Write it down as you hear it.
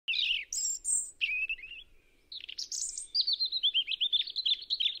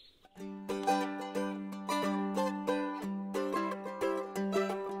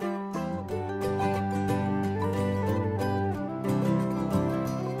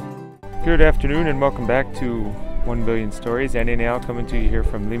Good afternoon and welcome back to 1 Billion Stories. Andy and Al coming to you here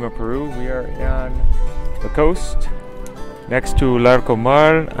from Lima, Peru. We are on the coast next to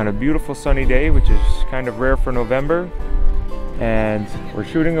Larcomar on a beautiful sunny day, which is kind of rare for November. And we're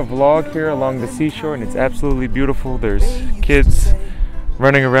shooting a vlog here along the seashore and it's absolutely beautiful. There's kids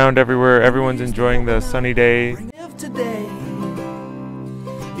running around everywhere. Everyone's enjoying the sunny day.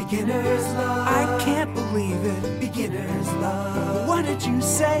 Beginner's love. I can't believe it. Beginner's love. What did you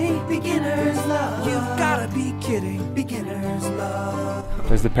say? Beginner's love. You've gotta be kidding. Beginner's love.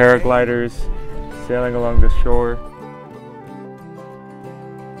 There's the paragliders sailing along the shore.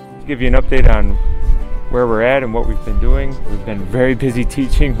 To give you an update on where we're at and what we've been doing. We've been very busy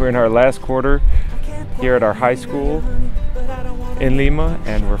teaching. We're in our last quarter here at our high school in Lima,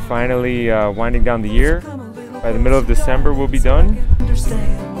 and we're finally winding down the year. By the middle of December we'll be done.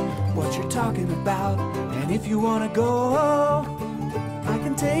 Understand what you're talking about, and if you want to go, I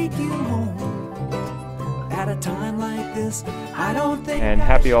can take you home. At a time like this, I don't think. And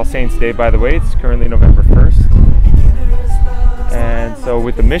happy All Saints Day, by the way. It's currently November 1st. And so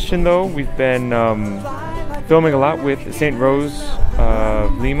with the mission though, we've been filming a lot with St. Rose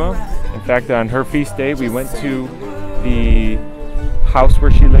of Lima. In fact, on her feast day we went to the house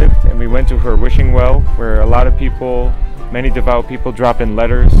where she lived and we went to her wishing well, where a lot of people, many devout people, drop in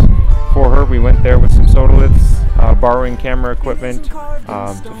letters for her. We went there with some sodaliths, borrowing camera equipment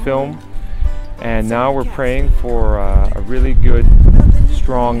to film, and now we're praying for a really good,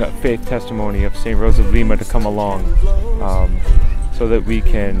 strong faith testimony of St. Rose of Lima to come along, so that we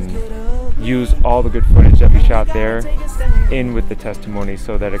can use all the good footage that we shot there in with the testimony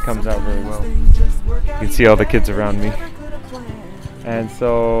so that it comes out really well. You can see all the kids around me. And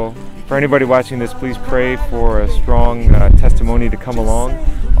so for anybody watching this, please pray for a strong testimony to come along.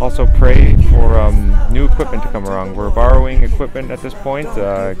 Also pray for new equipment to come along. We're borrowing equipment at this point,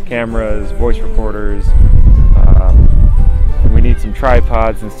 cameras, voice recorders. We need some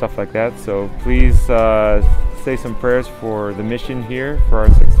tripods and stuff like that. So please say some prayers for the mission here, for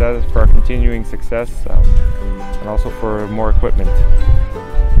our success, for our continuing success, and also for more equipment.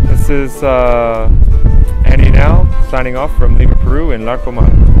 This is Andy and Al signing off from Lima, Peru in Larcomar.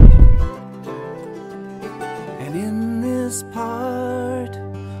 And in this part,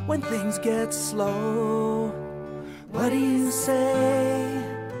 when things get slow, what do you say?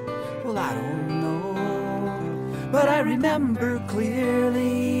 Well, I don't know, but I remember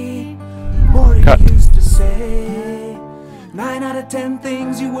clearly more you used to say. 9 out of 10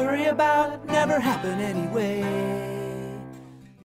 things you worry about never happen anyway.